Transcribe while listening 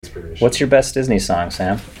inspiration. What's your best Disney song,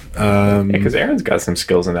 Sam? Because Aaron's got some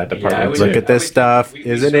skills in that department. Look at this stuff.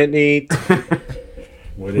 Isn't it neat?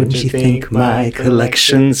 Wouldn't you think my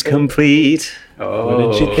collection's complete?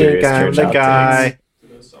 What did you think I'm the guy?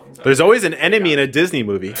 There's always an enemy in a Disney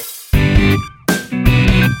movie.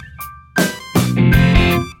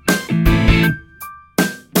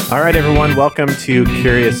 All right, everyone. Welcome to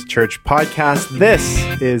Curious Church Podcast. This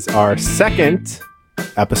is our second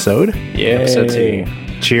episode. Yay. Episode 2.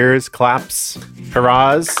 Cheers, claps,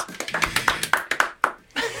 hurrahs.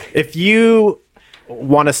 If you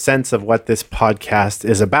want a sense of what this podcast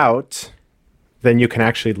is about, then you can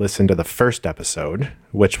actually listen to the first episode,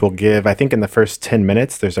 which will give, I think in the first 10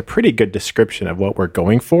 minutes, there's a pretty good description of what we're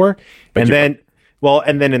going for. And then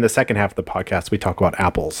in the second half of the podcast, we talk about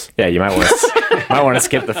apples. Yeah, you might want to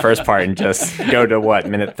skip the first part and just go to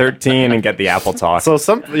minute 13 and get the apple talk. So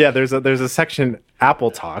there's a section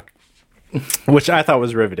apple talk, which I thought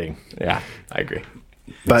was riveting. Yeah, I agree.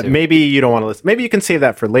 But maybe you don't want to listen. Maybe you can save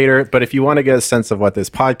that for later. But if you want to get a sense of what this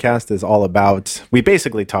podcast is all about, we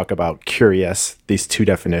basically talk about curious, these two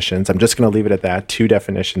definitions. I'm just going to leave it at that. 2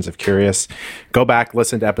 definitions of curious. Go back,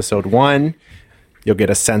 listen to episode 1. You'll get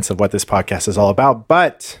a sense of what this podcast is all about.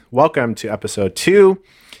 But welcome to episode 2.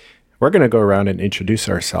 We're going to go around and introduce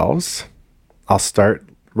ourselves. I'll start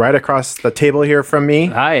right across the table here from me.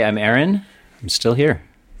 Hi, I'm Aaron. I'm still here.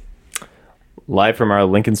 Live from our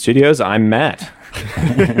Lincoln studios, I'm Matt.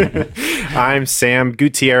 I'm Sam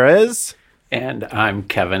Gutierrez. And I'm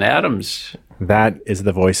Kevin Adams. That is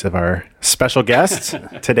the voice of our special guest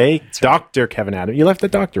today, Dr. Kevin Adams. You left the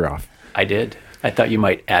doctor off. I did. I thought you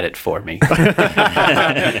might add it for me.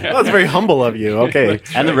 That's very humble of you. Okay.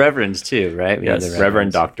 And the reverends too, right? We have Yes, the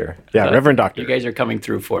Reverend Doctor. Yeah, Reverend Doctor. You guys are coming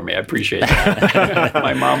through for me. I appreciate that.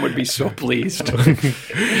 My mom would be so pleased.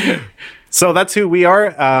 So that's who we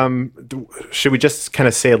are. Should we just kind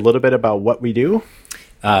of say a little bit about what we do?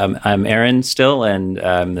 I'm Aaron still, and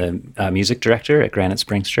I'm the music director at Granite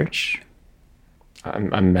Springs Church.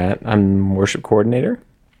 I'm Matt. I'm worship coordinator.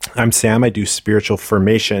 I'm Sam. I do spiritual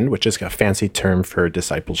formation, which is a fancy term for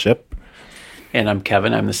discipleship. And I'm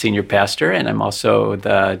Kevin. I'm the senior pastor, and I'm also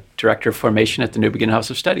the director of formation at the New Begin House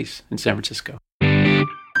of Studies in San Francisco.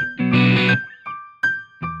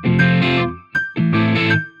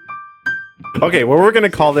 Okay, well, we're going to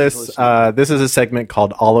call this, this is a segment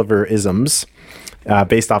called Oliver-isms,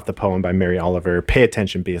 based off the poem by Mary Oliver, Pay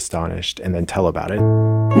Attention, Be Astonished, and then Tell About It.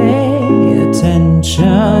 Pay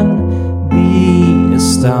attention, be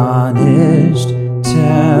astonished,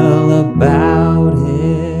 tell about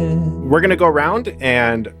it. We're going to go around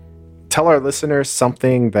and tell our listeners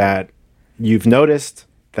something that you've noticed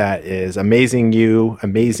that is amazing you,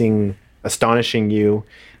 astonishing you,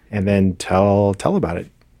 and then tell about it.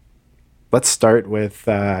 Let's start with,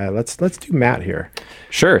 let's do Matt here.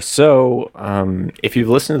 Sure. So if you've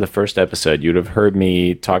listened to the first episode, you'd have heard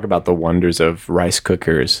me talk about the wonders of rice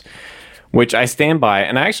cookers, which I stand by.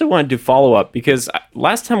 And I actually wanted to follow up because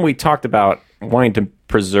last time we talked about wanting to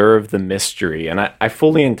preserve the mystery, and I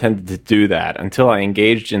fully intended to do that until I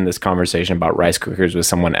engaged in this conversation about rice cookers with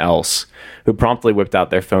someone else who promptly whipped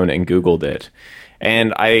out their phone and Googled it.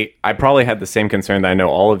 And I probably had the same concern that I know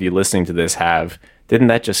all of you listening to this have. Didn't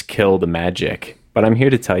that just kill the magic? But I'm here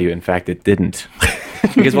to tell you, in fact, it didn't.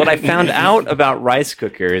 Because what I found out about rice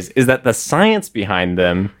cookers is that the science behind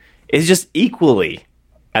them is just equally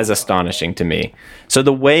as astonishing to me. So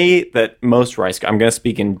the way that most I'm going to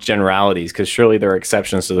speak in generalities because surely there are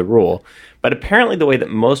exceptions to the rule, but apparently the way that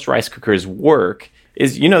most rice cookers work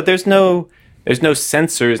is, there's no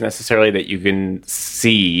sensors necessarily that you can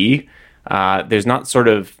see. There's not sort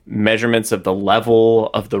of measurements of the level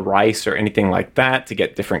of the rice or anything like that to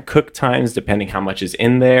get different cook times depending how much is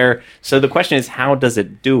in there. So the question is, how does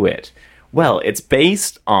it do it? Well, it's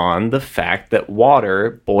based on the fact that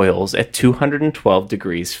water boils at 212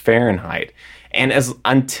 degrees Fahrenheit. And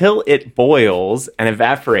until it boils and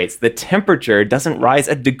evaporates, the temperature doesn't rise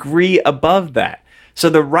a degree above that. So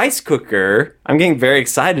the rice cooker, I'm getting very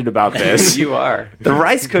excited about this. You are. The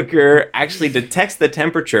rice cooker actually detects the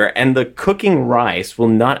temperature, and the cooking rice will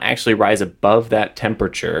not actually rise above that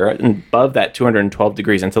temperature, above that 212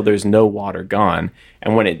 degrees until there's no water gone.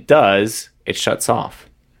 And when it does, it shuts off.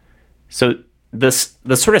 So the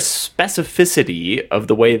sort of specificity of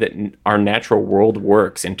the way that our natural world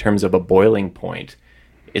works in terms of a boiling point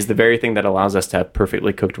is the very thing that allows us to have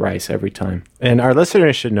perfectly cooked rice every time. And our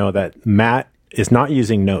listeners should know that Matt is not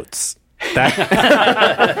using notes.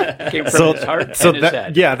 Came from his heart and his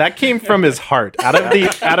head. That came from his heart. Out of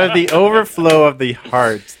the overflow of the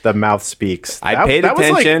heart, the mouth speaks. I paid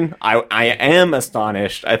attention. I am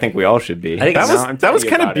astonished. I think we all should be. I think That was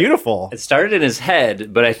kind of beautiful. It started in his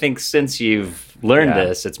head, but I think since you've learned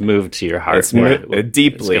this, it's moved to your heart. It's deeply.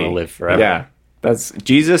 It's going to live forever. Yeah. That's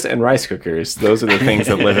Jesus and rice cookers. Those are the things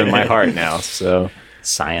that live in my heart now. So,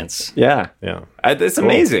 Science. yeah. Yeah. It's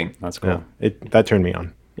amazing. That's cool. Yeah. That turned me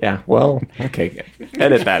on. Yeah. Well, okay.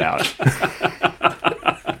 Edit that out.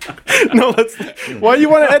 No, why do you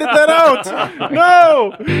want to edit that out?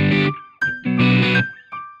 No.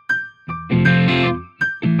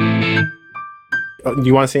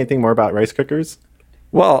 You want to say anything more about rice cookers?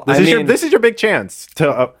 Well, This is your big chance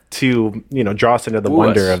to draw us into the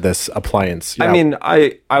wonder of this appliance. I mean,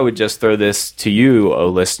 I would just throw this to you, oh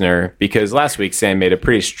listener, because last week Sam made a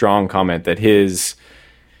pretty strong comment that his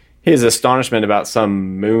astonishment about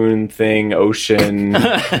some moon thing, ocean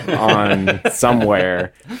on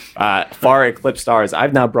somewhere, far eclipsed ours.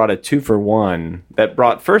 I've now brought a 2-for-1 that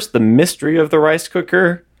brought first the mystery of the rice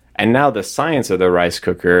cooker and now the science of the rice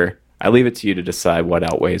cooker. I leave it to you to decide what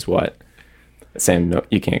outweighs what. Sam, no,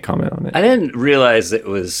 you can't comment on it. I didn't realize it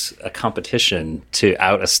was a competition to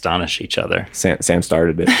out-astonish each other. Sam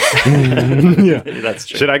started it. That's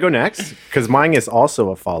true. Should I go next? Because mine is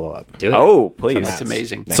also a follow-up. Do it. Oh, please. That's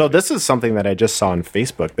amazing. So this is something that I just saw on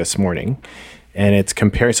Facebook this morning, and it's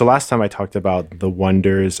comparing. So last time I talked about the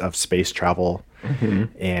wonders of space travel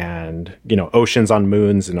and oceans on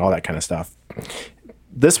moons and all that kind of stuff.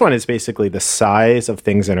 This one is basically the size of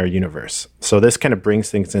things in our universe. So this kind of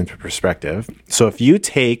brings things into perspective. So if you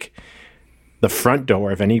take the front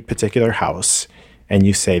door of any particular house and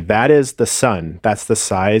you say, that is the sun, that's the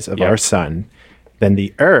size of our sun, then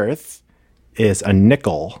the earth is a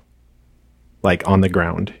nickel, like on the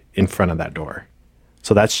ground in front of that door.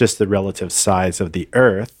 So that's just the relative size of the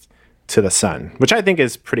earth to the sun, which I think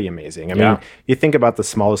is pretty amazing. I mean, you think about the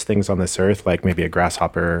smallest things on this earth, like maybe a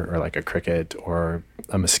grasshopper or like a cricket or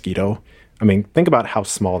a mosquito. I mean, think about how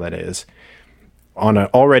small that is on an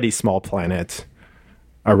already small planet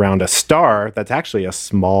around a star that's actually a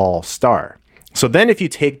small star. So then if you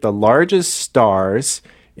take the largest stars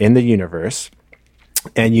in the universe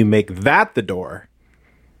and you make that the door,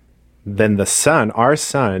 then the sun, our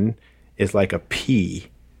sun, is like a pea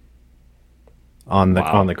on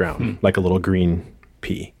the ground, like a little green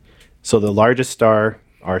pea. So the largest star,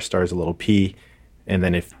 our star, is a little pea, and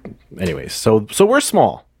then so we're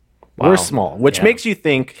small. Wow. We're small, which makes you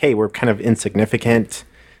think, hey, we're kind of insignificant,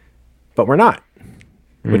 but we're not.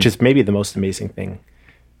 Which is maybe the most amazing thing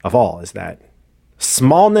of all, is that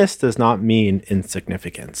smallness does not mean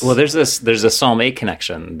insignificance. Well, there's a Psalm 8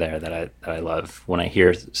 connection there that I love when I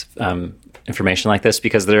hear information like this,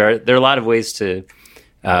 because there are a lot of ways to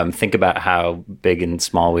think about how big and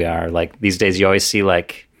small we are. Like these days, you always see when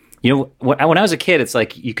I was a kid, it's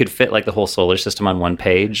like you could fit like the whole solar system on one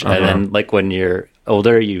page, and then like when you're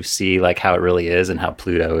older, you see like how it really is and how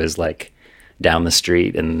Pluto is like down the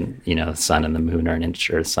street, and the sun and the moon are an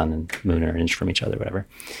inch, or the sun and moon are an inch from each other, whatever.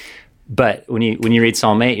 But when you read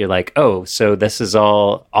Psalm 8, you're like, oh, so this is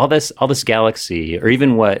all this galaxy, or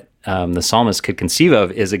even what the psalmist could conceive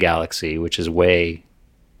of is a galaxy, which is way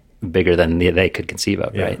bigger than they could conceive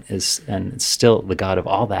of, right? And it's still the God of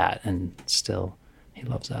all that, and still he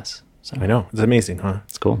loves us. So I know. It's amazing, huh?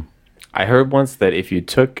 It's cool. I heard once that if you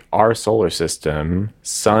took our solar system,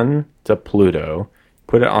 sun to Pluto,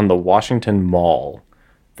 put it on the Washington Mall,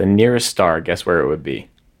 the nearest star, guess where it would be?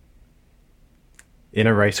 In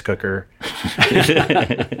a rice cooker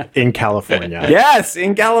in California. Yes,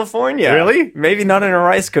 in California. Really? Maybe not in a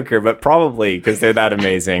rice cooker, but probably, because they're that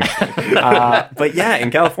amazing. But yeah, in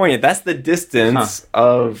California, that's the distance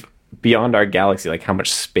of beyond our galaxy, like how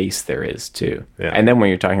much space there is too. Yeah. And then when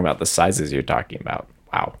you're talking about the sizes you're talking about,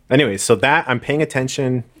 wow. Anyway, so that I'm paying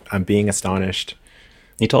attention, I'm being astonished.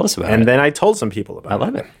 You told us about it. And then I told some people about it. I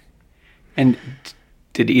love it. And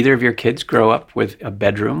did either of your kids grow up with a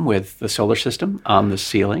bedroom with the solar system on the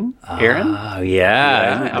ceiling, Aaron? Oh,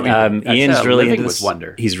 yeah. I mean, that's Ian's really living into with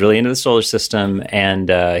wonder. He's really into the solar system, and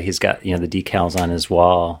he's got the decals on his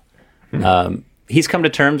wall. He's come to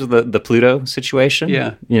terms with the Pluto situation.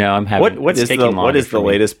 Yeah. I'm having What is the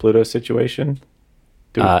latest Pluto situation?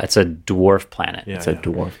 It's a dwarf planet. Yeah, It's a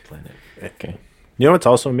dwarf planet. Okay. You know what's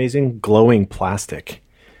also amazing? Glowing plastic.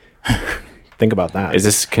 Think about that. Is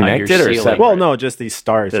this connected or ceiling? separate? Well, no, just these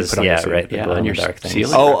stars you This- put on yeah, the ceiling. right. Yeah, glow on in your the dark things.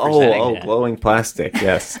 ceiling. Oh, Yeah. glowing plastic.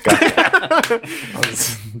 Yes. Gotcha.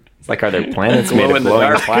 It's like, are there planets made Glow of in the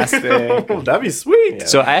glowing dark. plastic? Oh, that'd be sweet.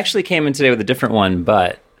 So I actually came in today with a different one,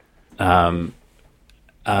 but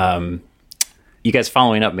you guys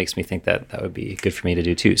following up makes me think that would be good for me to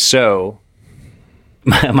do too. So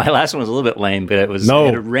my last one was a little bit lame, but it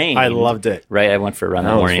rained. I loved it. Right, I went for a run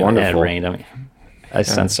that morning and it rained. I mean, I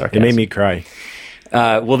sense sarcasm. It made me cry.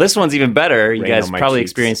 Well, this one's even better. You guys probably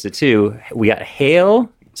experienced it too. We got hail.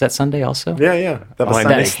 Was that Sunday also? Yeah. That was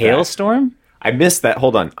that hailstorm? I missed that.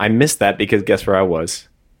 Hold on. I missed that because guess where I was?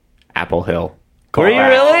 Apple Hill. Were you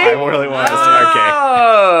really? I really was.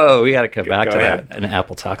 Oh, we got to come back to ahead. that, an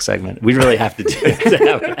Apple Talk segment. We really have to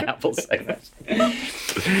have an Apple segment.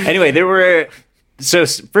 Anyway, there were... So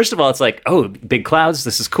first of all, it's like, oh, big clouds.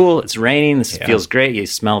 This is cool. It's raining. This feels great. You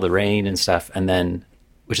smell the rain and stuff. And then,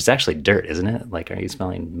 which is actually dirt, isn't it? Like, are you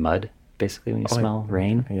smelling mud, basically, when you smell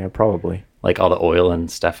rain? Yeah, probably. Like all the oil and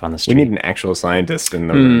stuff on the street. We need an actual scientist in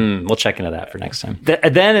the room. We'll check into that for next time.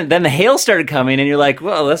 Then the hail started coming, and you're like,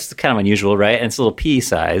 well, that's kind of unusual, right? And it's a little pea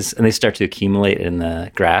size, and they start to accumulate in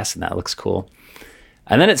the grass, and that looks cool.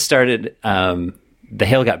 And then it started, the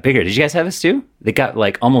hail got bigger. Did you guys have this too? They got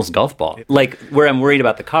like almost golf ball. Like where I'm worried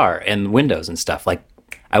about the car and windows and stuff. Like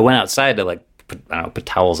I went outside to like, put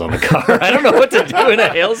towels on the car. I don't know what to do in a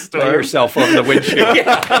hailstorm. Throw your cell phone in the windshield.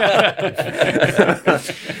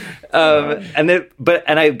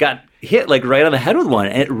 And I got hit like right on the head with one,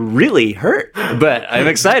 and it really hurt. But I'm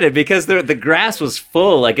excited because the grass was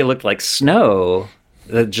full, like it looked like snow.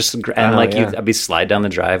 I'd be slide down the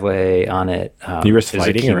driveway on it. You were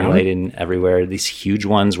sliding accumulating everywhere. These huge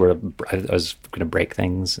ones where I was going to break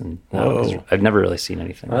things, and I've never really seen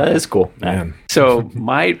anything. That is cool. Man. So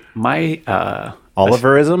my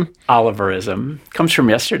Oliverism comes from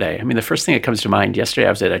yesterday. I mean, the first thing that comes to mind, yesterday I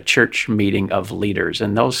was at a church meeting of leaders,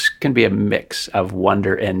 and those can be a mix of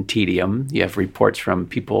wonder and tedium. You have reports from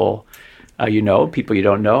people people you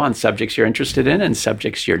don't know on subjects you're interested in and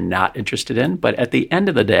subjects you're not interested in. But at the end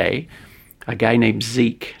of the day, a guy named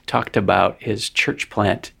Zeke talked about his church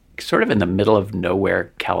plant sort of in the middle of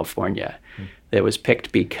nowhere, California. It was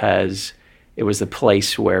picked because it was the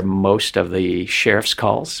place where most of the sheriff's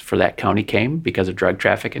calls for that county came because of drug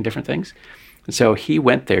traffic and different things. And so he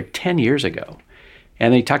went there 10 years ago.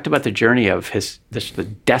 And he talked about the journey of the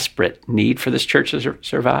desperate need for this church to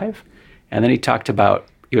survive. And then he talked about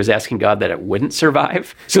he was asking God that it wouldn't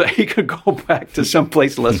survive so that he could go back to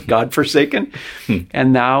someplace less God-forsaken.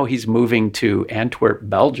 And now he's moving to Antwerp,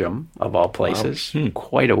 Belgium, of all places,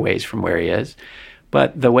 quite a ways from where he is.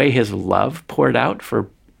 But the way his love poured out for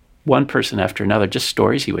one person after another, just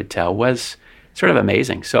stories he would tell, was sort of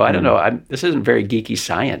amazing. So I don't know, this isn't very geeky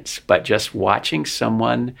science, but just watching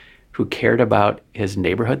someone who cared about his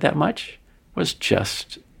neighborhood that much was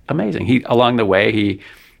just amazing. Along the way, he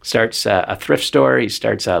starts a thrift store. He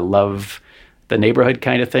starts a love the neighborhood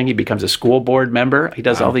kind of thing. He becomes a school board member. He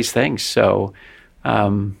does all these things. So,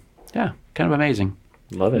 kind of amazing.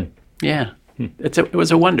 Love it. Yeah. It was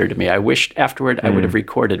a wonder to me. I wished afterward I would have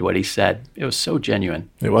recorded what he said. It was so genuine.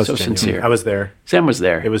 It was so genuine. sincere. I was there. Sam was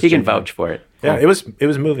there. He can vouch for it. Yeah, it was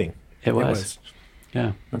moving. It was.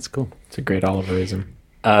 Yeah. That's cool. It's a great Oliverism.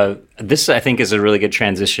 This, I think, is a really good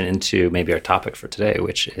transition into maybe our topic for today,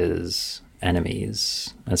 which is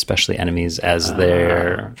enemies, especially enemies as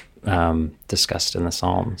they're discussed in the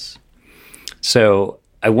Psalms. So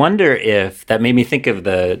I wonder if that made me think of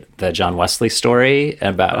the John Wesley story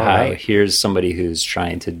about how here's somebody who's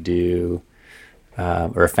trying to do,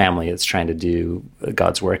 or a family that's trying to do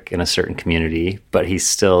God's work in a certain community, but he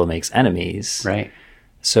still makes enemies. Right.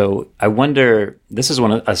 So I wonder, this is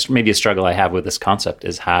maybe a struggle I have with this concept,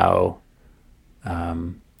 is how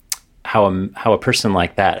a person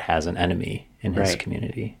like that has an enemy in his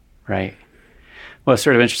community. Right. Well, it's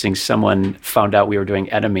sort of interesting. Someone found out we were doing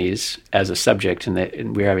enemies as a subject,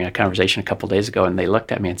 and we were having a conversation a couple days ago, and they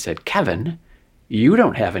looked at me and said, "Kevin, you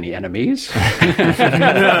don't have any enemies."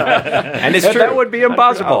 And it's true. That would be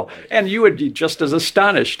impossible. And you would be just as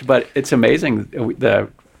astonished. But it's amazing, the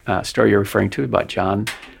story you're referring to about John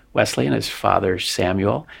Wesley and his father,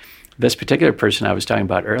 Samuel. This particular person I was talking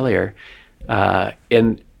about earlier,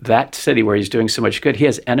 in that city where he's doing so much good, he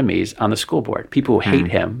has enemies on the school board, people who hate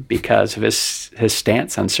him because of his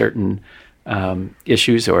stance on certain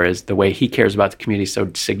issues, or the way he cares about the community so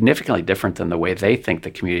significantly different than the way they think the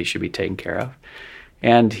community should be taken care of.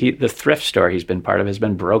 And the thrift store he's been part of has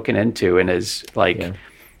been broken into, and his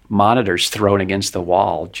monitors thrown against the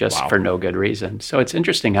wall just for no good reason. So it's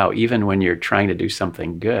interesting how even when you're trying to do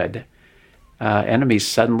something good, enemies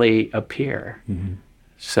suddenly appear.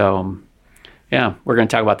 So we're going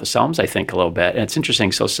to talk about the Psalms, I think, a little bit. And it's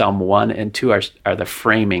interesting. So Psalm 1 and 2 are the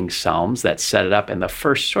framing Psalms that set it up. And the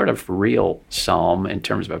first sort of real Psalm in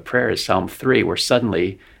terms of a prayer is Psalm 3, where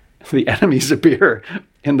suddenly the enemies appear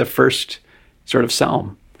in the first sort of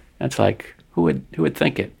Psalm. And it's like, who would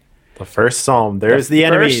think it? The first psalm. There's the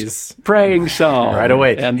enemies. First praying psalm. Right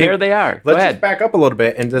away. And Hey, there they are. Go Let's ahead. just back up a little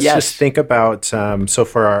bit and let's Yes. just think about, so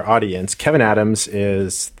for our audience, Kevin Adams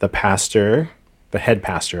is the pastor, the head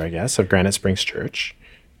pastor, I guess, of Granite Springs Church.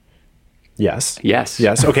 Yes. Yes.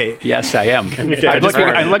 Yes. Okay. Yes, I am. I just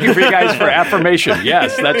I'm looking for you guys for affirmation.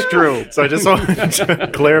 Yes, that's true. So I just wanted to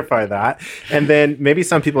clarify that. And then maybe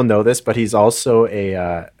some people know this, but he's also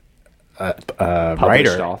a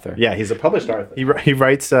writer. author. Yeah, he's a published author. He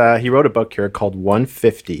writes. He wrote a book here called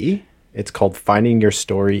 150. It's called Finding Your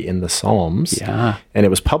Story in the Psalms. Yeah. And it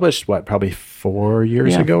was published, probably 4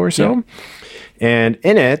 years Yeah. ago or so. Yeah. And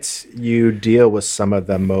in it, you deal with some of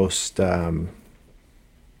the most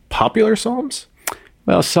popular psalms.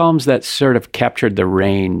 Well, psalms that sort of captured the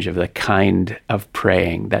range of the kind of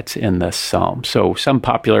praying that's in the psalm. So some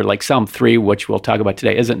popular, like Psalm 3, which we'll talk about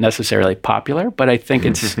today, isn't necessarily popular, but I think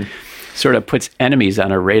it's sort of puts enemies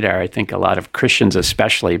on our radar. I think a lot of Christians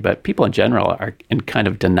especially, but people in general are in kind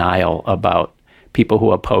of denial about people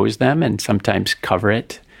who oppose them and sometimes cover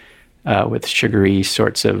it with sugary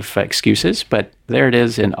sorts of excuses. But there it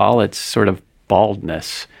is in all its sort of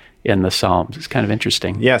baldness in the Psalms. It's kind of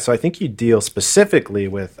interesting. Yeah, so I think you deal specifically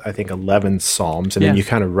with, I think, 11 psalms, and then Yeah. you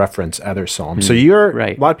kind of reference other psalms. So you're,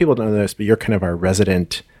 Right. a lot of people don't know this, but you're kind of our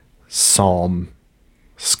resident psalm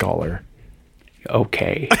scholar.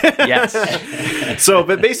 Okay. Yes. So,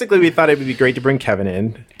 but basically, we thought it would be great to bring Kevin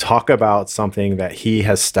in, talk about something that he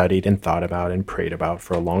has studied and thought about and prayed about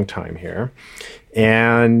for a long time here.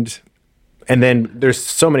 And then there's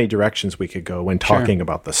so many directions we could go when talking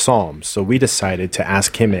about the Psalms. So we decided to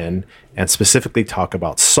ask him in and specifically talk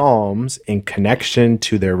about Psalms in connection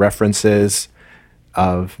to their references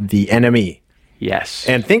of the enemy. Yes.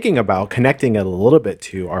 And thinking about connecting it a little bit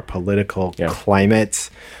to our political climate,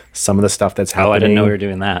 some of the stuff that's happening. Oh, I didn't know we were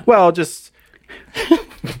doing that. Well, just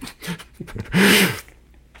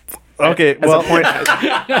okay.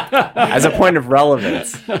 As a point of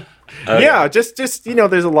relevance. Yeah, just there's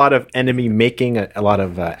a lot of enemy making, a lot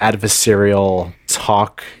of adversarial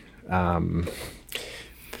talk.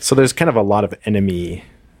 So there's kind of a lot of enemy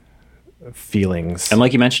feelings. And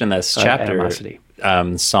like you mentioned in this chapter, animosity.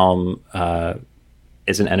 Psalm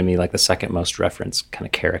is an enemy, like the second most referenced kind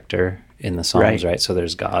of character in the Psalms, right? So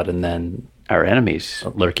there's God, and then Our enemies.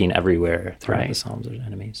 lurking everywhere throughout Right. the Psalms, there's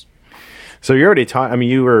enemies. So you already taught. I mean,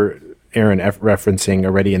 you were, Aaron, referencing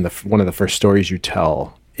already in one of the first stories you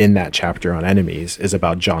tell in that chapter on enemies is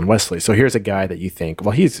about John Wesley. So here's a guy that you think,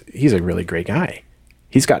 well, he's a really great guy.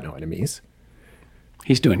 He's got no enemies.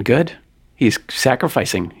 He's doing good. He's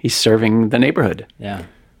sacrificing. He's serving the neighborhood. Yeah.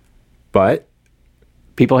 But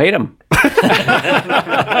People hate him.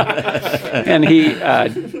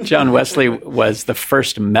 And John Wesley was the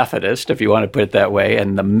first Methodist, if you want to put it that way.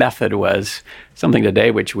 And the method was something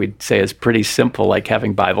today which we'd say is pretty simple, like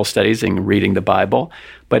having Bible studies and reading the Bible.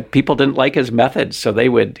 But people didn't like his method, so he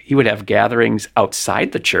would have gatherings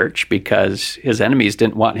outside the church because his enemies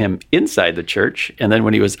didn't want him inside the church. And then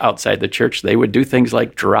when he was outside the church, they would do things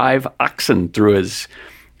like drive oxen through his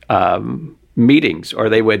meetings, or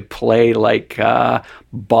they would play like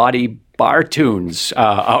bawdy bar tunes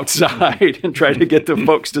outside and try to get the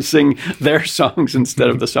folks to sing their songs instead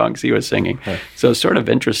of the songs he was singing. So it's sort of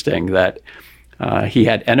interesting that he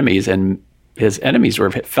had enemies, and his enemies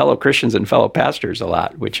were fellow Christians and fellow pastors a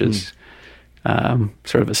lot, which is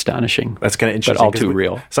sort of astonishing. that's kind of interesting. But all 'cause too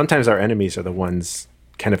real. Sometimes our enemies are the ones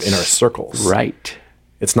kind of in our circles. Right.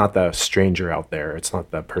 It's not the stranger out there. It's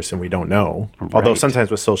not the person we don't know. Although Right.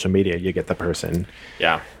 sometimes with social media, you get the person.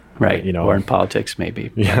 Yeah. Right. You know. Or in politics,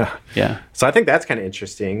 maybe. Yeah. Yeah. So I think that's kind of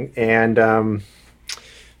interesting. And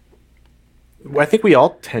I think we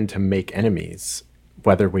all tend to make enemies,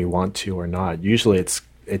 whether we want to or not. Usually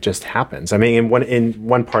it just happens. I mean, in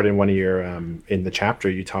one part in one of your in the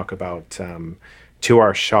chapter, you talk about to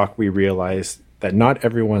our shock, we realize that not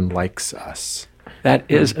everyone likes us. That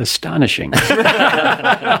is astonishing.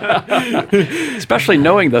 Especially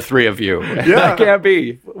knowing the three of you. That can't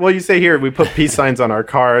be. Well, you say here, we put peace signs on our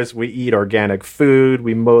cars, we eat organic food,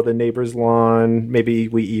 we mow the neighbor's lawn, maybe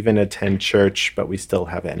we even attend church, but we still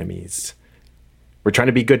have enemies. We're trying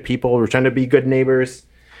to be good people, we're trying to be good neighbors.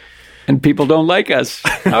 And people don't like us.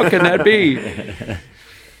 How can that be?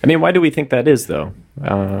 I mean, why do we think that is, though?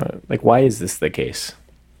 Why is this the case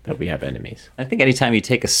that we have enemies? I think anytime you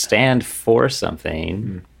take a stand for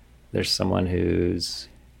something, there's someone who's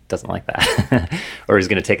doesn't like that or is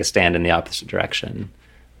going to take a stand in the opposite direction.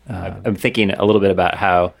 I'm thinking a little bit about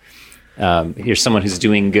how here's someone who's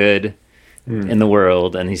doing good in the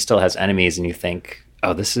world and he still has enemies, and you think,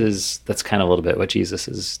 oh, that's kind of a little bit what Jesus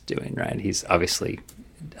is doing, right? He's obviously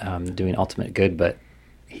doing ultimate good, but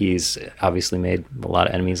he's obviously made a lot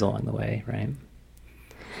of enemies along the way, right?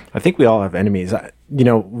 I think we all have enemies. We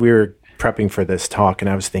were prepping for this talk, and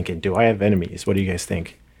I was thinking, do I have enemies? What do you guys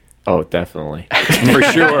think? Oh, definitely. For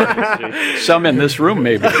sure. Some in this room,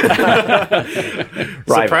 maybe.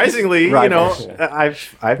 Surprisingly, Rivals.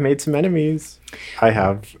 I've made some enemies. I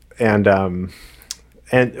have, and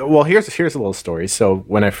well, here's a little story. So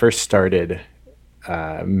when I first started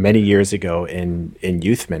many years ago in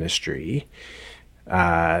youth ministry,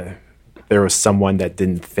 there was someone that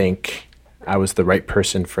didn't think I was the right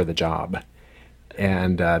person for the job,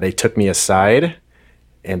 and they took me aside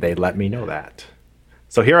and they let me know that.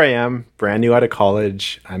 So here I am, brand new out of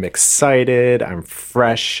college. I'm excited. I'm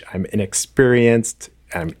fresh. I'm inexperienced.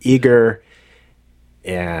 I'm eager.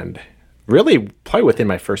 And really, probably within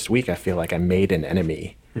my first week, I feel like I made an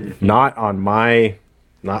enemy. Not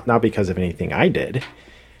because of anything I did,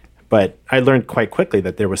 but I learned quite quickly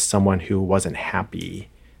that there was someone who wasn't happy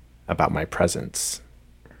about my presence.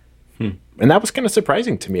 And that was kind of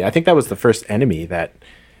surprising to me. I think that was the first enemy that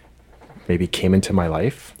maybe came into my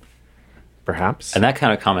life. Perhaps. And that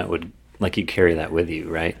kind of comment would, like, you carry that with you,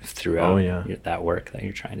 right? Throughout that work that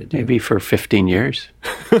you're trying to do. Maybe for 15 years,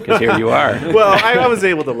 because here you are. Well, I was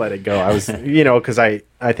able to let it go. I was, because I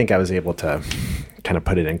think I was able to kind of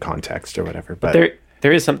put it in context or whatever. But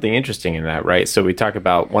there is something interesting in that, right? So we talk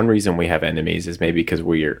about one reason we have enemies is maybe because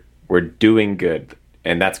we're doing good,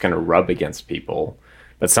 and that's going to rub against people.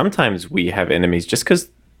 But sometimes we have enemies just because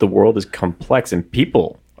the world is complex and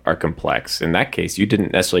people are complex. In that case, you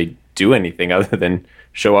didn't necessarily do anything other than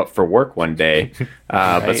show up for work one day.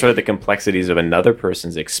 But sort of the complexities of another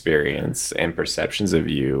person's experience and perceptions of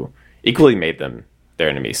you equally made them their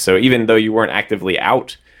enemies. So even though you weren't actively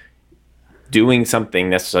out doing something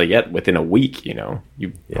necessarily yet, within a week, you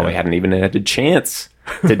probably hadn't even had a chance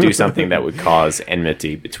to do something that would cause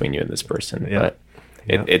enmity between you and this person. Yeah. But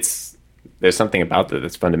it's there's something about that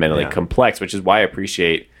that's fundamentally complex, which is why I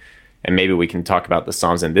appreciate, and maybe we can talk about the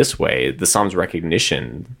Psalms in this way, the Psalms'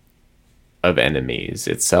 recognition of enemies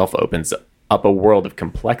itself opens up a world of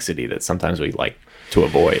complexity that sometimes we like to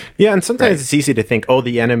avoid. Yeah, and sometimes it's easy to think,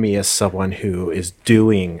 the enemy is someone who is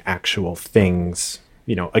doing actual things,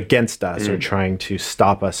 against us or trying to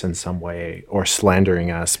stop us in some way or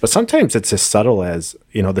slandering us. But sometimes it's as subtle as,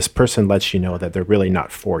 this person lets you know that they're really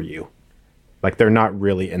not for you. Like, they're not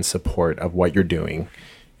really in support of what you're doing.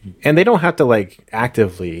 And they don't have to,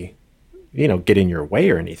 actively, get in your way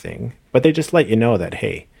or anything. But they just let you know that,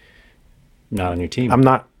 hey, not on your team. I'm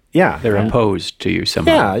not, They're opposed to you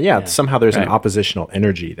somehow. Yeah. Somehow there's an oppositional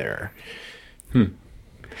energy there.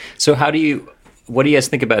 So what do you guys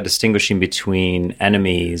think about distinguishing between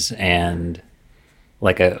enemies and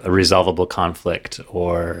like a resolvable conflict,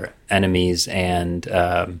 or enemies and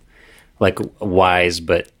like wise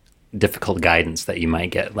but difficult guidance that you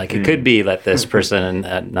might get? Like, it could be that this person,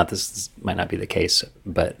 this might not be the case,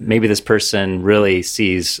 but maybe this person really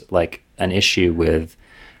sees like an issue with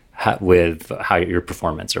how your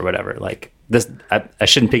performance or whatever. Like this, I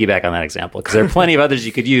shouldn't piggyback on that example because there are plenty of others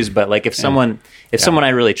you could use. But like if someone I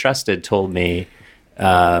really trusted told me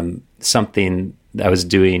something, I was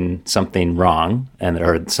doing something wrong,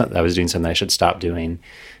 or I was doing something I should stop doing,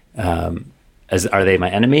 are they my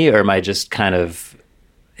enemy, or am I just kind of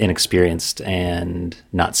inexperienced and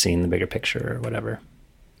not seeing the bigger picture or whatever?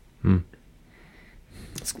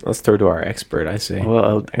 Let's throw to our expert, I say.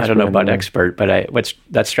 Well, I don't know about expert, but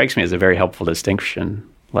that strikes me as a very helpful distinction.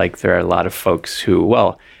 Like, there are a lot of folks who,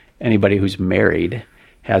 anybody who's married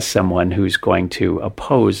has someone who's going to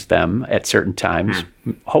oppose them at certain times,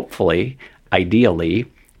 hopefully, ideally,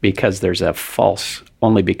 because there's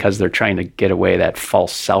only because they're trying to get away that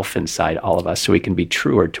false self inside all of us so we can be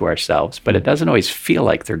truer to ourselves. But it doesn't always feel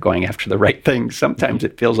like they're going after the right things. Sometimes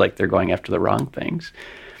it feels like they're going after the wrong things.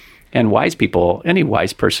 And wise people, any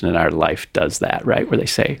wise person in our life does that, right? Where they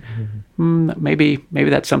say, maybe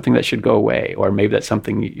that's something that should go away, or maybe that's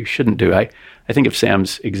something you shouldn't do. I think of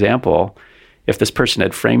Sam's example, if this person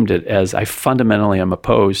had framed it as, I fundamentally am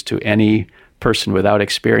opposed to any person without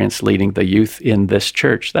experience leading the youth in this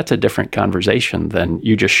church, that's a different conversation than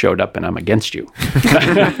you just showed up and I'm against you.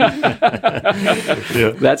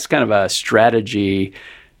 That's kind of a strategy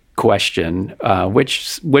question,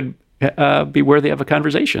 which would be worthy of a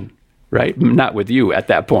conversation. Right? Not with you at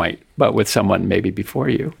that point, but with someone maybe before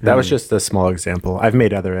you. That was just a small example. I've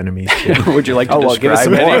made other enemies too. Would you like to describe give us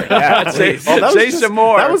some more? Yeah, say some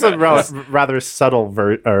more. That was a rather subtle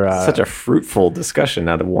such a fruitful discussion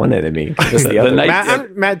out of one enemy. Just the other.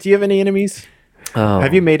 Matt, do you have any enemies?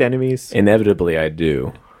 Have you made enemies? Inevitably, I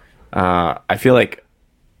do. I feel like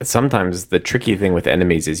sometimes the tricky thing with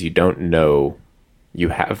enemies is you don't know you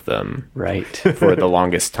have them Right. for the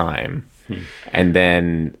longest time. And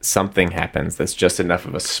then something happens that's just enough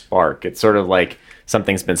of a spark. It's sort of like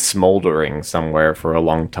something's been smoldering somewhere for a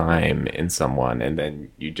long time in someone, and then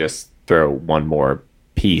you just throw one more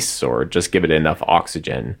piece or just give it enough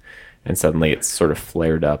oxygen, and suddenly it's sort of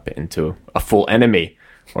flared up into a full enemy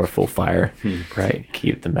or a full fire. Right.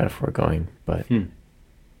 Keep the metaphor going. But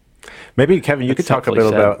Maybe, Kevin, you could talk a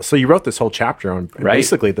helpfully bit said. about, so you wrote this whole chapter on Right.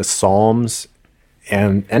 basically the Psalms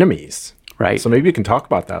and enemies. Right. So maybe you can talk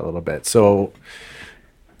about that a little bit. So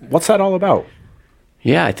what's that all about?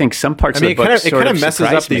 Yeah, I think some parts I mean, of the book it sort kind of of messes up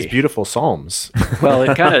surprised these me. beautiful Psalms. Well,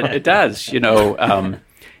 it does.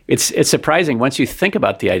 It's surprising once you think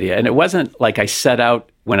about the idea. And it wasn't like I set out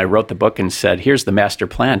when I wrote the book and said, "Here's the master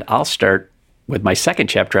plan. I'll start with my second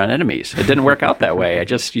chapter on enemies." It didn't work out that way.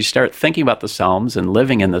 You start thinking about the Psalms and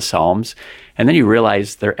living in the Psalms, and then you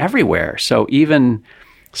realize they're everywhere. So even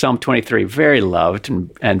Psalm 23, very loved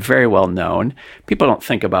and very well known. People don't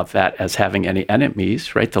think about that as having any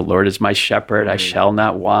enemies, right? The Lord is my shepherd, I shall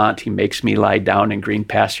not want. He makes me lie down in green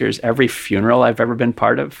pastures. Every funeral I've ever been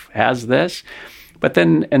part of has this. But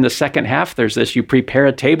then in the second half, there's this, you prepare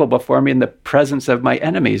a table before me in the presence of my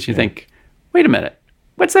enemies. You think, wait a minute,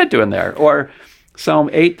 what's that doing there? Or Psalm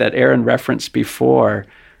 8 that Aaron referenced before,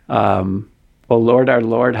 O Lord, our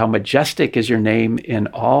Lord, how majestic is your name in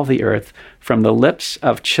all the earth. From the lips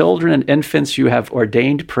of children and infants you have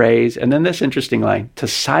ordained praise. And then this interesting line, to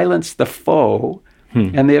silence the foe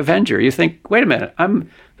and the avenger. You think, wait a minute,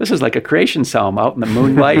 this is like a creation psalm out in the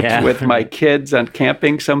moonlight with my kids on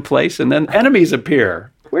camping someplace, and then enemies appear.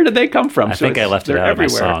 Where did they come from? I think I left it they're out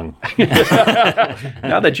everywhere. of my song.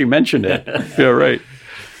 Now that you mentioned it. Yeah, right.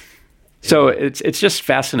 So it's just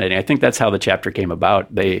fascinating. I think that's how the chapter came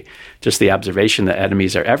about. Just the observation that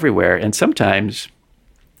enemies are everywhere. And sometimes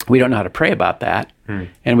we don't know how to pray about that.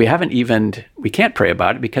 And we can't pray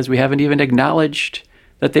about it because we haven't even acknowledged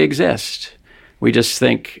that they exist. We just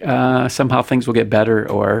think somehow things will get better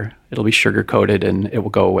or it'll be sugar-coated and it will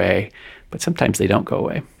go away. But sometimes they don't go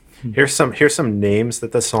away. Here's some names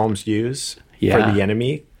that the Psalms use Yeah. for the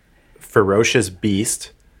enemy: ferocious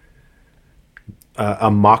beast, a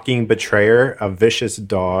mocking betrayer, a vicious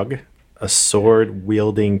dog, a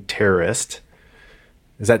sword-wielding terrorist.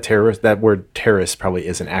 Is that terrorist? That word terrorist probably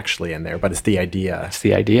isn't actually in there, but it's the idea. That's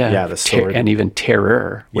the idea. Yeah, the sword. And even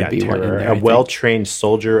terror would be one in terror. there. A I think. well-trained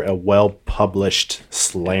soldier, a well-published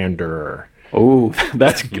slanderer. Oh,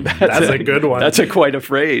 that's a good one. That's quite a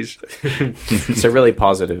phrase. so really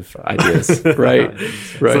positive ideas. Right.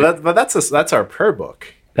 Right. So that's our prayer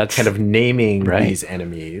book. That's kind of naming right. these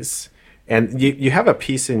enemies. And you have a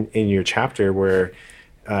piece in your chapter where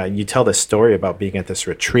you tell this story about being at this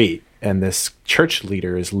retreat, and this church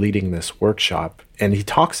leader is leading this workshop, and he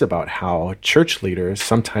talks about how church leaders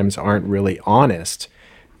sometimes aren't really honest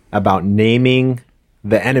about naming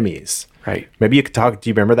the enemies. Right. Maybe you could talk. Do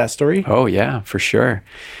you remember that story? Oh, yeah, for sure.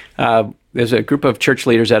 There's a group of church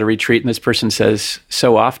leaders at a retreat, and this person says,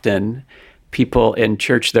 so often people in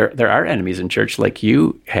church, there are enemies in church like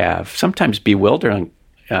you have, sometimes bewildering,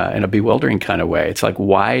 in a bewildering kind of way. It's like,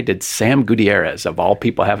 why did Sam Gutierrez, of all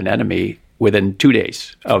people, have an enemy within 2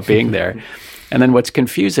 days of being there? And then what's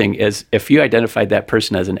confusing is if you identified that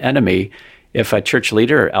person as an enemy, if a church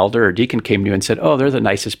leader or elder or deacon came to you and said, oh, they're the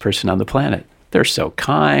nicest person on the planet. They're so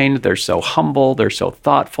kind, they're so humble, they're so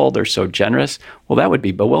thoughtful, they're so generous. Well, that would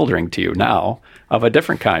be bewildering to you now of a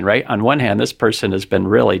different kind, right? On one hand, this person has been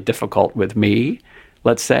really difficult with me,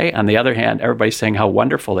 let's say. On the other hand, everybody's saying how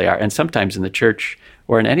wonderful they are. And sometimes in the church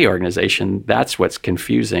or in any organization, that's what's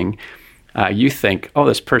confusing. You think, oh,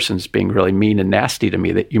 this person's being really mean and nasty to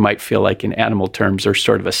me, that you might feel like in animal terms are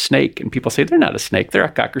sort of a snake. And people say, they're not a snake, they're a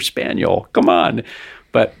Cocker Spaniel. Come on.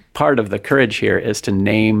 But part of the courage here is to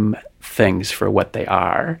name things for what they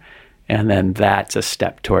are. And then that's a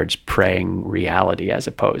step towards praying reality as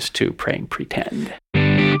opposed to praying pretend.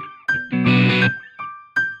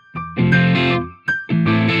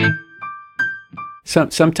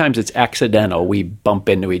 Sometimes it's accidental. We bump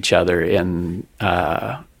into each other in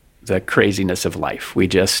the craziness of life. We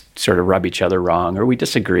just sort of rub each other wrong, or we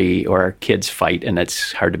disagree, or our kids fight, and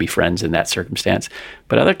it's hard to be friends in that circumstance.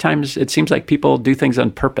 But other times it seems like people do things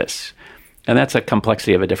on purpose, and that's a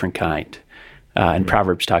complexity of a different kind. And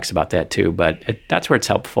Proverbs talks about that too, but that's where it's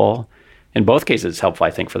helpful. In both cases, it's helpful,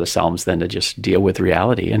 I think, for the Psalms then to just deal with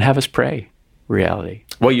reality and have us pray reality.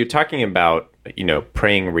 Well, you're talking about,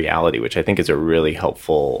 praying reality, which I think is a really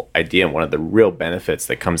helpful idea, and one of the real benefits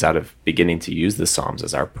that comes out of beginning to use the Psalms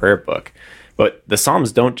as our prayer book. But the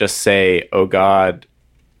Psalms don't just say, oh God,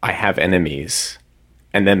 I have enemies,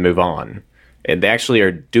 and then move on. And they actually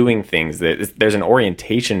are doing things that there's an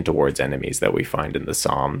orientation towards enemies that we find in the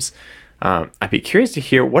Psalms. I'd be curious to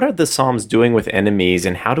hear, what are the Psalms doing with enemies,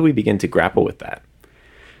 and how do we begin to grapple with that?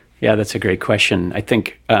 Yeah, that's a great question. I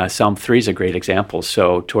think Psalm 3 is a great example.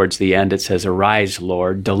 So towards the end, it says, "Arise,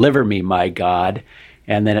 Lord, deliver me, my God."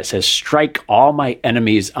 And then it says, "Strike all my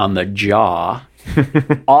enemies on the jaw,"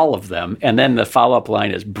 all of them. And then the follow-up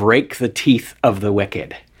line is, "Break the teeth of the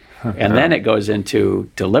wicked." And then it goes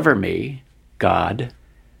into, "Deliver me, God."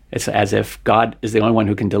 It's as if God is the only one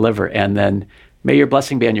who can deliver. And then, "May your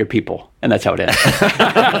blessing be on your people." And that's how it ends.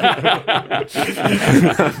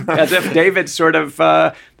 As if David sort of,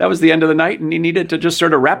 that was the end of the night, and he needed to just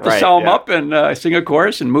sort of wrap the psalm up and sing a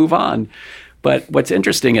chorus and move on. But what's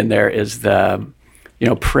interesting in there is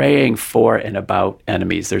praying for and about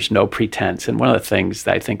enemies. There's no pretense. And one of the things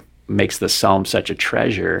that I think makes the psalm such a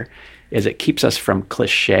treasure is it keeps us from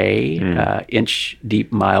cliche, inch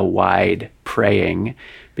deep, mile wide praying,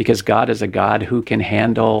 because God is a God who can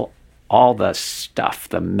handle all the stuff,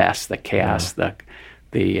 the mess, the chaos, the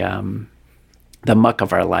muck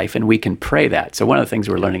of our life, and we can pray that. So one of the things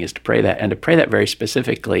we're learning is to pray that, and to pray that very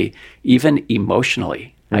specifically, even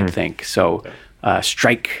emotionally, I think. So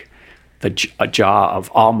strike the jaw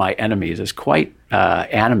of all my enemies is quite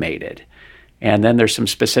animated. And then there's some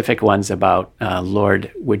specific ones about,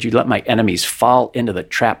 "Lord, would you let my enemies fall into the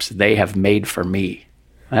traps they have made for me?"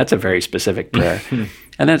 That's a very specific prayer. And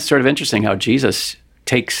then it's sort of interesting how Jesus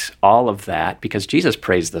takes all of that, because Jesus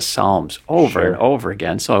prays the Psalms over and over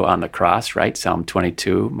again. So on the cross, right? Psalm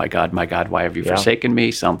 22, my God, why have you forsaken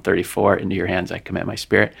me?" Psalm 34, "Into your hands I commit my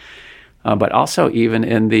spirit." But also even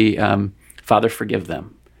in the "Father, forgive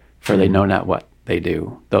them, for they know not what they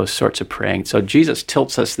do," those sorts of praying. So Jesus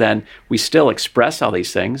tilts us then. We still express all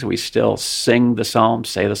these things. We still sing the Psalms,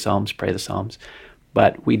 say the Psalms, pray the Psalms,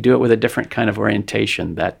 but we do it with a different kind of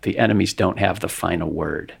orientation, that the enemies don't have the final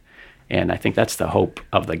word. And I think that's the hope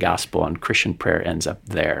of the gospel, and Christian prayer ends up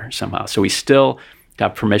there somehow. So we still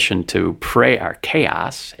got permission to pray our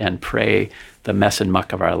chaos and pray the mess and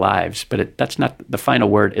muck of our lives, but that's not, the final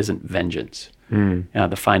word isn't vengeance.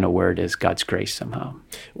 The final word is God's grace somehow.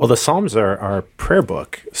 Well, the Psalms are our prayer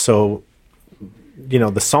book. So,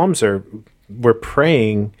 the Psalms we're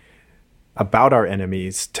praying about our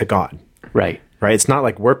enemies to God. Right. Right. It's not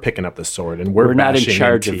like we're picking up the sword and we're not in bashing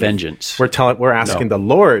charge in of teeth. vengeance. We're asking the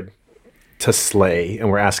Lord to slay, and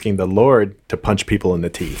we're asking the Lord to punch people in the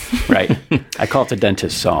teeth. Right. I call it the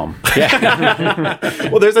dentist psalm.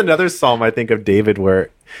 Well, there's another psalm, I think, of David where,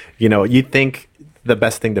 you think the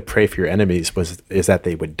best thing to pray for your enemies is that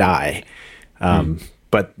they would die.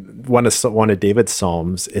 But one of David's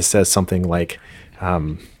psalms, it says something like,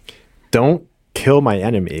 "Don't kill my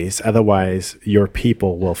enemies, otherwise your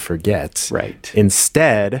people will forget. Right.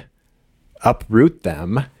 Instead, uproot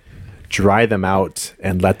them, dry them out,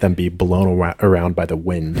 and let them be blown around by the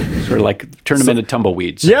wind." Sort of like turn them into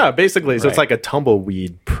tumbleweeds. Yeah, basically. So it's like a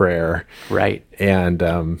tumbleweed prayer. Right. And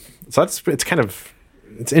so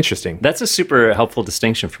it's interesting. That's a super helpful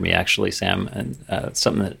distinction for me, actually, Sam, and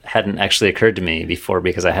something that hadn't actually occurred to me before,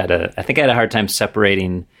 because I think I had a hard time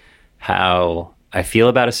separating how I feel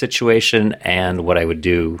about a situation and what I would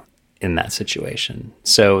do in that situation.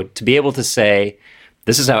 So to be able to say,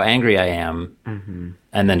 this is how angry I am,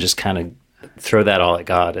 and then just kind of throw that all at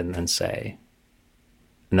God and then say,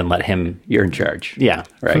 and then let him... You're in charge. Yeah.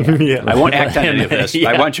 Right. Yeah. I won't act on any of this. Yeah.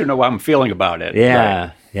 I want you to know how I'm feeling about it. Yeah.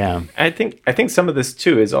 Right. Yeah. I think some of this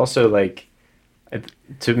too is also like,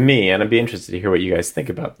 to me, and I'd be interested to hear what you guys think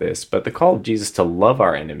about this, but the call of Jesus to love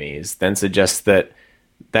our enemies then suggests that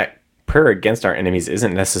prayer against our enemies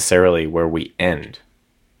isn't necessarily where we end.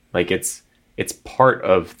 Like it's part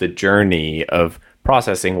of the journey of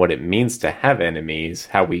processing what it means to have enemies,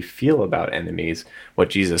 how we feel about enemies, what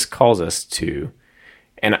Jesus calls us to.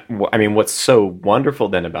 And I mean, what's so wonderful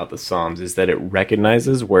then about the Psalms is that it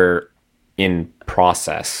recognizes we're in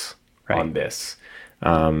process on this.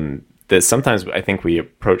 That sometimes I think we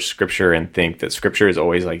approach Scripture and think that Scripture is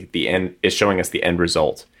always like the end, is showing us the end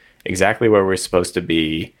result, exactly where we're supposed to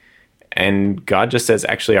be. And God just says,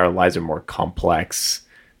 actually, our lives are more complex.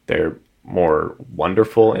 They're more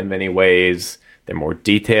wonderful in many ways. They're more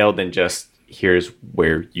detailed than just here's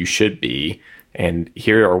where you should be. And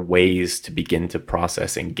here are ways to begin to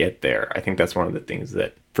process and get there. I think that's one of the things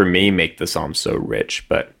that, for me, make the Psalms so rich.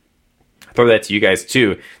 But I throw that to you guys,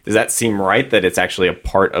 too. Does that seem right, that it's actually a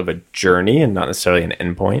part of a journey and not necessarily an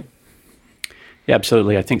endpoint? Yeah,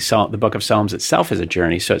 absolutely. I think the book of Psalms itself is a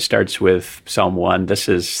journey. So it starts with Psalm 1. This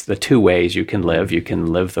is the two ways you can live. You can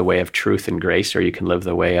live the way of truth and grace, or you can live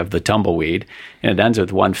the way of the tumbleweed. And it ends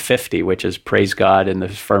with 150, which is praise God in the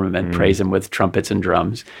firmament, praise him with trumpets and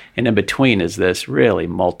drums. And in between is this really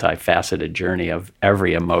multifaceted journey of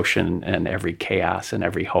every emotion and every chaos and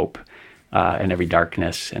every hope and every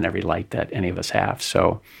darkness and every light that any of us have.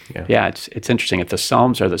 So yeah, it's interesting. If the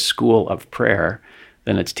Psalms are the school of prayer,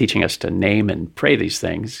 then it's teaching us to name and pray these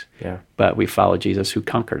things. Yeah. But we follow Jesus who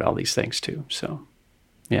conquered all these things too. So,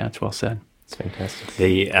 yeah, it's well said. It's fantastic.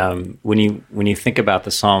 The when you think about the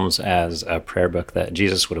Psalms as a prayer book that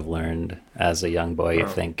Jesus would have learned as a young boy, you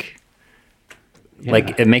think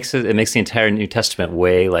like it makes the entire New Testament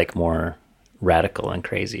way like more radical and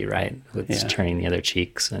crazy, right? With turning the other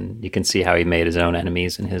cheeks, and you can see how he made his own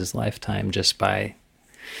enemies in his lifetime just by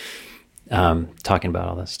talking about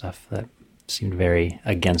all this stuff that seemed very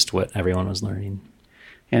against what everyone was learning.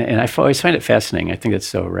 And I always find it fascinating. I think it's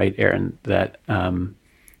so right, Aaron, that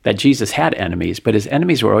that Jesus had enemies, but his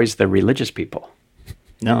enemies were always the religious people.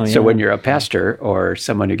 No, So when you're a pastor or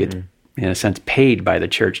someone who gets, in a sense, paid by the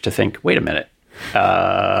church to think, wait a minute,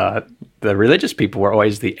 the religious people were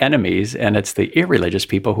always the enemies, and it's the irreligious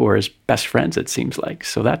people who are his best friends, it seems like.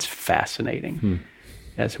 So that's fascinating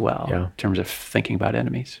as well in terms of thinking about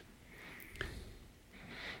enemies.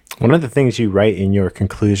 One of the things you write in your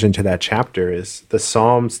conclusion to that chapter is the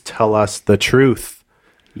Psalms tell us the truth.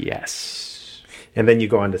 Yes. And then you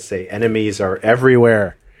go on to say enemies are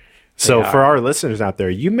everywhere. So for our listeners out there,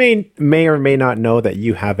 you may or may not know that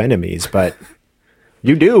you have enemies, but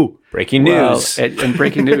you do. Breaking news. Well, and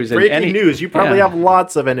breaking news. Breaking news. You probably have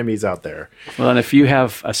lots of enemies out there. Well, and if you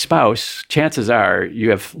have a spouse, chances are you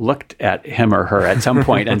have looked at him or her at some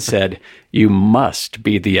point and said, you must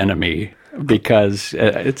be the enemy. Because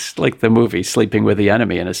it's like the movie Sleeping with the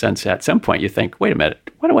Enemy, in a sense. At some point you think, wait a minute,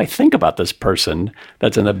 what do I think about this person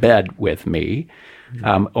that's in the bed with me?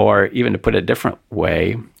 Or even to put it a different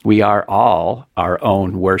way, we are all our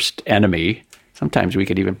own worst enemy. Sometimes we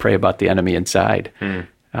could even pray about the enemy inside,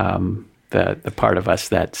 the part of us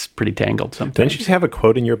that's pretty tangled sometimes. Don't you have a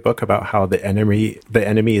quote in your book about how the enemy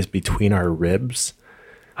is between our ribs?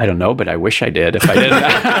 I don't know, but I wish I did. If I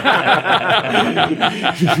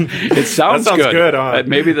didn't, it sounds good. Huh?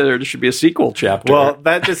 Maybe there should be a sequel chapter. Well,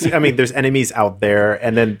 there's enemies out there,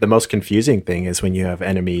 and then the most confusing thing is when you have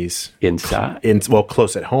enemies inside,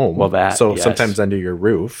 close at home. Well, sometimes under your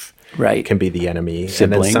roof, right, can be the enemy,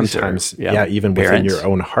 siblings, and then sometimes, even parents. within your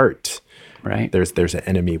own heart, right. There's an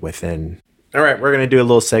enemy within. All right, we're gonna do a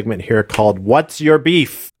little segment here called "What's Your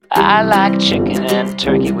Beef." I like chicken and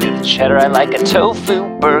turkey with cheddar. I like a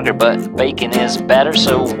tofu burger, but bacon is better.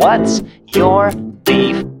 So what's your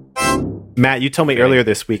beef? Matt, you told me earlier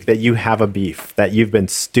this week that you have a beef that you've been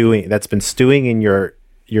stewing, that's been stewing in your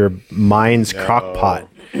mind's crock pot.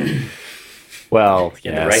 Well,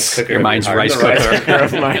 yes. Rice cooker. Your mind's rice cooker. Rice cooker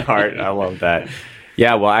of my heart. I love that.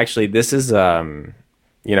 Yeah, well, actually, this is, I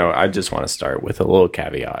just want to start with a little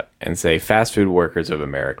caveat and say, fast food workers of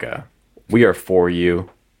America, we are for you.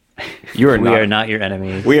 We are not your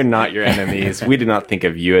enemies. We are not your enemies. We do not think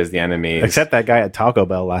of you as the enemies. Except that guy at Taco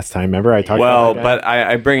Bell last time. Remember I talked about that guy? But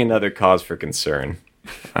I bring another cause for concern.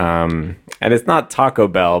 And it's not Taco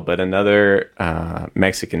Bell, but another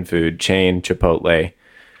Mexican food chain, Chipotle.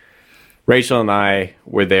 Rachel and I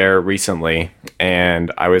were there recently,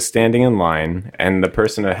 and I was standing in line, and the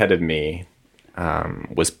person ahead of me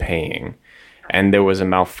was paying, and there was a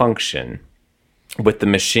malfunction with the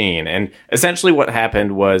machine. And essentially what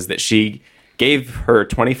happened was that she gave her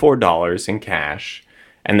 $24 in cash,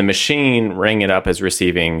 and the machine rang it up as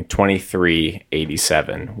receiving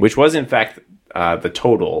 $23.87, which was in fact the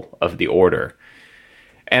total of the order.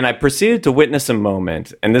 And I proceeded to witness a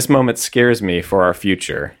moment, and this moment scares me for our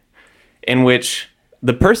future, in which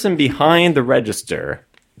the person behind the register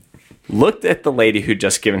looked at the lady who'd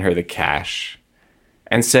just given her the cash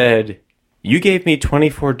and said, "You gave me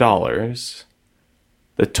 $24.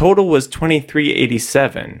 The total was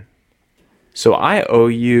 $23.87. So I owe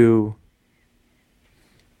you."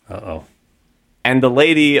 Uh-oh. And the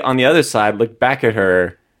lady on the other side looked back at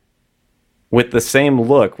her with the same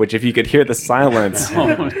look, which if you could hear the silence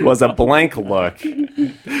was a blank look.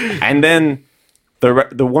 And then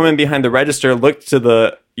the woman behind the register looked to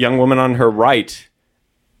the young woman on her right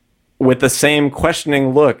with the same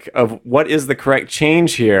questioning look of what is the correct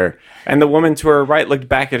change here. And the woman to her right looked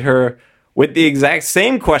back at her with the exact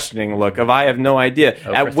same questioning look of I have no idea.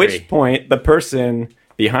 At which point the person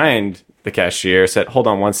behind the cashier said, "Hold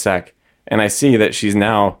on one sec." And I see that she's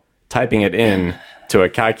now typing it in to a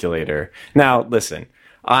calculator. Now, listen,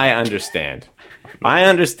 I understand. I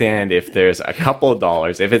understand if there's a couple of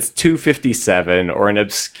dollars, if it's $2.57 or an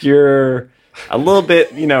obscure, a little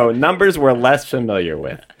bit, numbers we're less familiar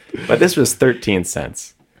with. But this was 13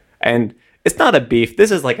 cents. And it's not a beef.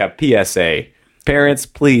 This is like a PSA. Parents,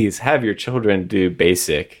 please have your children do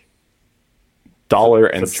basic dollar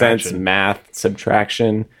and cents math,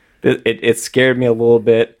 subtraction. It scared me a little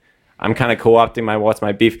bit. I'm kind of co-opting what's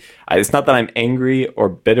my beef. It's not that I'm angry or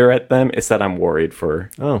bitter at them. It's that I'm worried for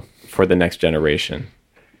the next generation.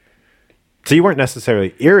 So you weren't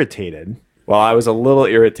necessarily irritated. Well, I was a little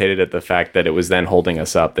irritated at the fact that it was then holding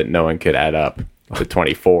us up that no one could add up to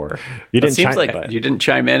 24. You didn't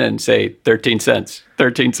chime in and say 13 cents.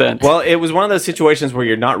 13 cents. Well, it was one of those situations where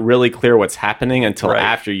you're not really clear what's happening until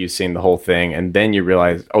after you've seen the whole thing, and then you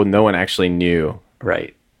realize, no one actually knew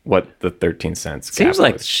what the 13 cents Seems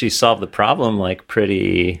like was. she solved the problem like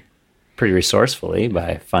pretty resourcefully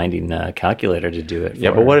by finding a calculator to do it.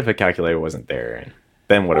 Yeah, but what if a calculator wasn't there? And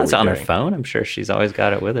then what are we It's on doing? her phone. I'm sure she's always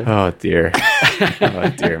got it with her. Oh dear.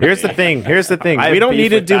 Oh dear. Here's the thing. I We don't beef need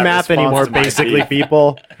to with do that math response anymore, to my basically, beef.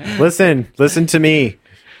 people. Listen to me.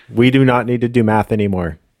 We do not need to do math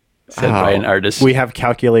anymore. Said by an artist. We have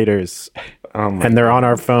calculators, and they're on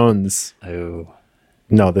our phones. Oh,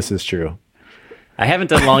 No, this is true. I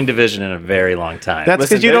haven't done long division in a very long time. That's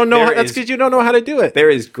Listen, because you don't know. there That's is- because you don't know how to do it.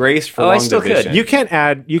 There is grace for Oh, I long still could. division. You can't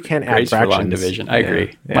add. You can't add Grace for long fractions. division. I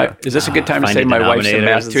agree. Yeah. Is this a good time to say Finding my wife's a denominators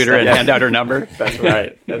math and tutor stuff. and Yeah. hand out her number? That's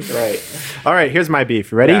right. That's right. All right, here's my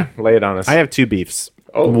beef. You ready? Yeah, lay it on us. I have two beefs.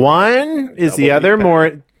 One is the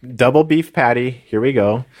other double beef patty. Here we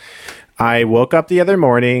go. I woke up the other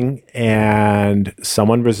morning and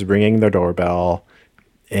someone was ringing the doorbell,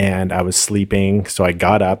 and I was sleeping, so I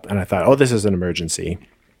got up and I thought, this is an emergency.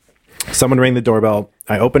 Someone rang the doorbell.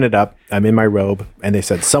 I open it up. I'm in my robe, and they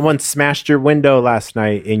said, "Someone smashed your window last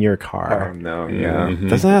night in your car." Oh no. Yeah.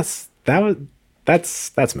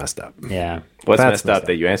 That's messed up. Yeah. What's That's messed up?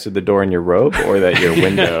 That you answered the door in your robe, or that your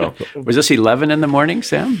window? Was this 11 in the morning,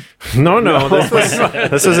 Sam? No.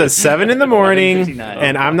 This was at 7 in the morning, 11:59.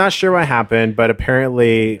 and I'm not sure what happened, but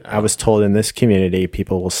apparently I was told in this community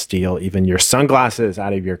people will steal even your sunglasses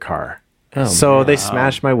out of your car. So they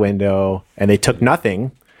smashed my window, and they took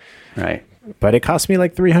nothing, Right. but it cost me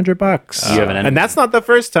like $300. You have an And that's not the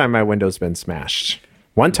first time my window's been smashed.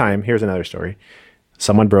 One time, here's another story.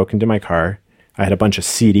 Someone broke into my car. I had a bunch of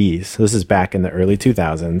CDs. This is back in the early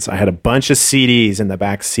 2000s. I had a bunch of CDs in the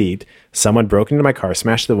back seat. Someone broke into my car,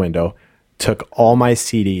 smashed the window, took all my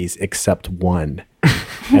CDs except one,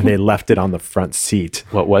 and they left it on the front seat.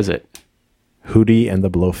 What was it? Hootie and the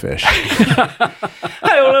Blowfish.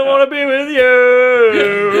 I only want to be with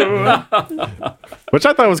you. Which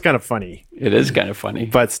I thought was kind of funny, It is kind of funny.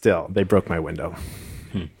 but still, they broke my window.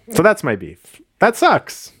 So that's my beef. That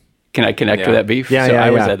sucks. Can I connect to that beef? Yeah, so yeah,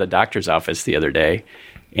 I was yeah. at the doctor's office the other day,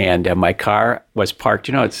 and my car was parked.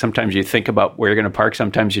 Sometimes you think about where you're going to park,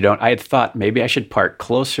 sometimes you don't. I had thought maybe I should park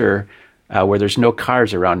closer where there's no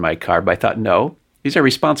cars around my car, but I thought, no, these are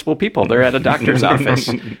responsible people. They're at a doctor's office.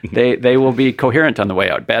 They will be coherent on the way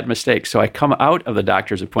out. Bad mistake. So I come out of the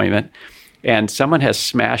doctor's appointment, and someone has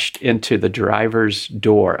smashed into the driver's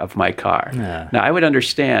door of my car. Yeah. Now, I would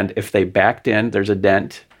understand if they backed in, there's a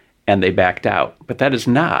dent, and they backed out. But that is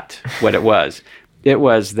not what it was. It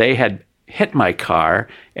was they had hit my car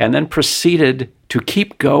and then proceeded to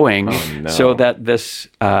keep going so that this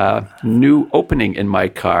new opening in my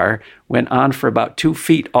car went on for about 2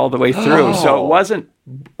 feet all the way through. So it wasn't,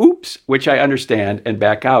 oops, which I understand, and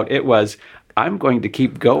back out. It was, I'm going to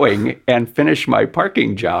keep going and finish my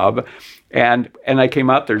parking job. And I came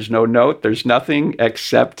out, there's no note, there's nothing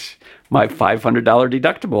except my $500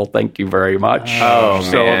 deductible. Thank you very much. Oh,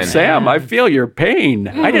 so, man. Sam, I feel your pain.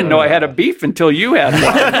 I didn't know I had a beef until you had one.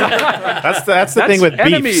 That's the thing with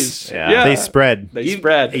enemies. beefs. Yeah. They spread. They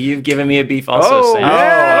spread. You've given me a beef also, Oh, Sam.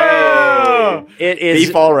 Oh, It is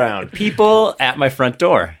beef all around. people at my front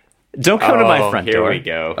door. Don't come to my front here door. we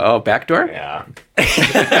go. Oh, back door? Yeah.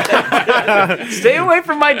 Stay away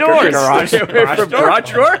from my doors. Garage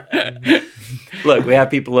door? Look, we have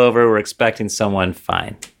people over. We're expecting someone.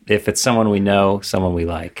 Fine. If it's someone we know, someone we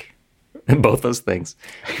like, both those things,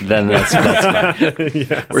 then that's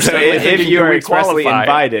fine. So if you are we expressly qualify?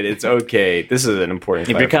 invited, it's okay. This is an important.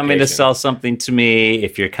 If you're coming to sell something to me,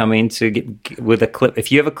 if you're coming to get with a clip,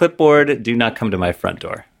 if you have a clipboard, do not come to my front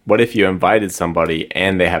door. What if you invited somebody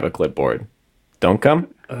and they have a clipboard? Don't come.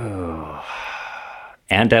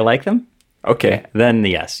 And I like them. Okay. Then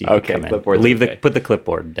yes, you can Okay, come in. clipboard's okay. Put the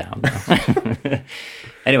clipboard down.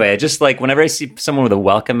 Anyway, I just like whenever I see someone with a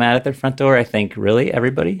welcome mat at their front door, I think, really,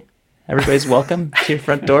 everybody's welcome to your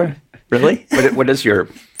front door, really? What is your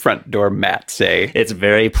front door mat say? It's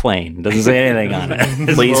very plain. Doesn't say anything on it.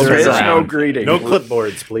 Please Turn turn There's around. no greeting. No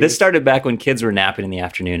clipboards, please. This started back when kids were napping in the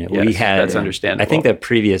afternoon. We Yes, had that's understandable. I think the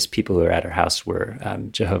previous people who were at our house were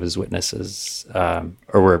Jehovah's Witnesses, or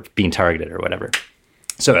were being targeted or whatever.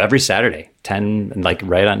 So every Saturday, 10, like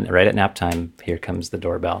right at nap time, here comes the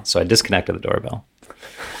doorbell. So I disconnected the doorbell,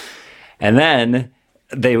 and then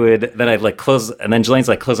I'd like close, and then Jelane's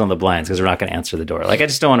like close on the blinds because we're not going to answer the door. Like I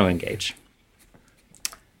just don't want to engage.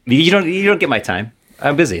 You don't get my time.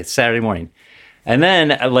 I'm busy. It's Saturday morning. And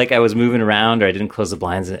then, like, I was moving around, or I didn't close the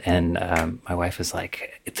blinds, and my wife was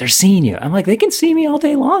like, "They're seeing you." I'm like, "They can see me all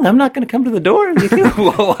day long. I'm not going to come to the door. They can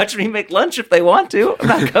watch me make lunch if they want to. I'm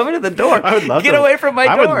not coming to the door. I would love Get away from my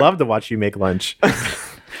door." I would love to watch you make lunch,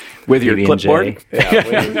 With your PB&J.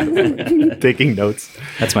 clipboard? taking notes.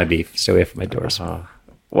 That's my beef. Stay away from my doors.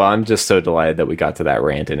 Well, I'm just so delighted that we got to that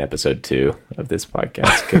rant in episode 2 of this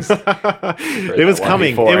podcast. 'Cause It was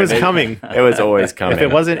coming. before, It was and coming. It was always coming. If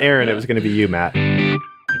it wasn't Aaron, it was going to be you, Matt.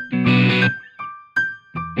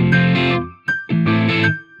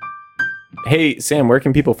 Hey, Sam, where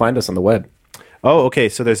can people find us on the web? Oh, okay.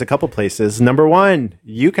 So there's a couple places. Number one,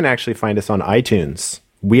 you can actually find us on iTunes.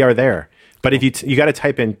 We are there. But if you got to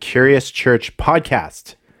type in Curious Church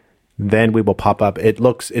Podcast, then we will pop up.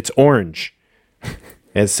 It's orange.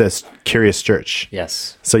 It says Curious Church.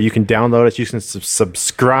 Yes. So you can download it. You can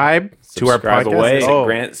subscribe to our Subscribe podcast. away Oh,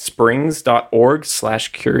 at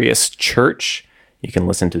grantsprings.org/curiouschurch. You can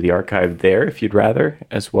listen to the archive there if you'd rather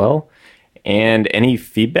as well. And any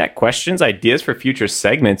feedback, questions, ideas for future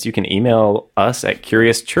segments, you can email us at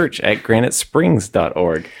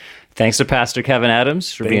curiouschurch@granitesprings.org. Thanks to Pastor Kevin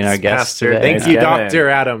Adams for being our thanks, guest Pastor. today. Thank you, Kevin. Dr.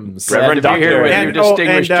 Adams. Reverend Glad to be here Doctor. with And- you,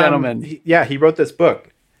 distinguished gentleman. He wrote this book.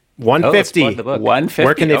 Oh, let's 150. plug the book. 150.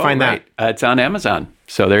 Where can they find that? It's on Amazon.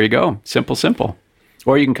 So there you go. Simple.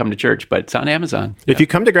 Or you can come to church, but it's on Amazon. If you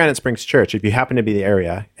come to Granite Springs Church, if you happen to be in the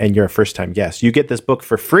area and you're a first-time guest, you get this book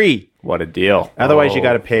for free. What a deal. Otherwise, you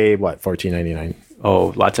got to pay, what, $14.99?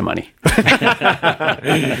 Oh, lots of money.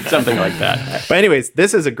 Something like that. But anyways,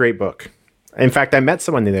 this is a great book. In fact, I met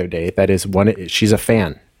someone the other day that is she's a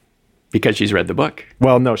fan. Because she's read the book.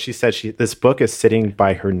 Well, no, she said this book is sitting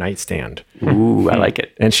by her nightstand. Ooh, I like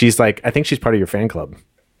it. And she's like, I think she's part of your fan club.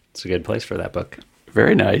 It's a good place for that book.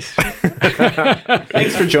 Very nice.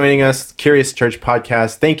 Thanks for joining us, Curious Church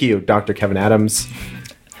Podcast. Thank you, Dr. Kevin Adams.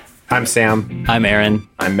 I'm Sam. I'm Aaron.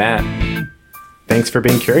 I'm Matt. Thanks for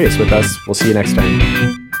being curious with us. We'll see you next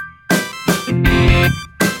time.